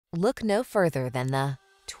Look no further than the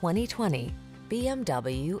 2020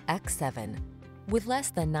 BMW X7. With less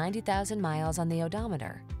than 90,000 miles on the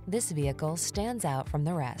odometer, this vehicle stands out from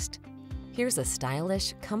the rest. Here's a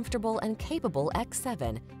stylish, comfortable, and capable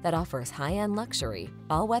X7 that offers high-end luxury,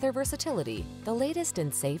 all-weather versatility, the latest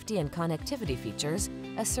in safety and connectivity features,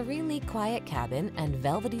 a serenely quiet cabin, and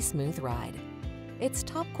velvety smooth ride. Its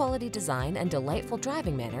top-quality design and delightful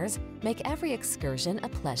driving manners make every excursion a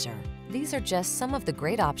pleasure. These are just some of the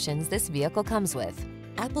great options this vehicle comes with: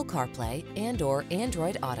 Apple CarPlay and/or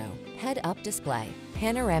Android Auto, head-up display,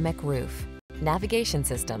 panoramic roof, navigation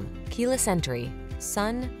system, keyless entry,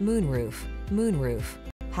 sun, moonroof,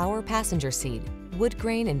 power passenger seat, wood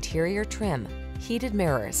grain interior trim, heated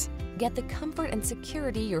mirrors. Get the comfort and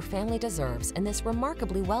security your family deserves in this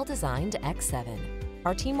remarkably well-designed X7.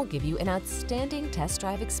 Our team will give you an outstanding test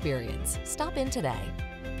drive experience. Stop in today.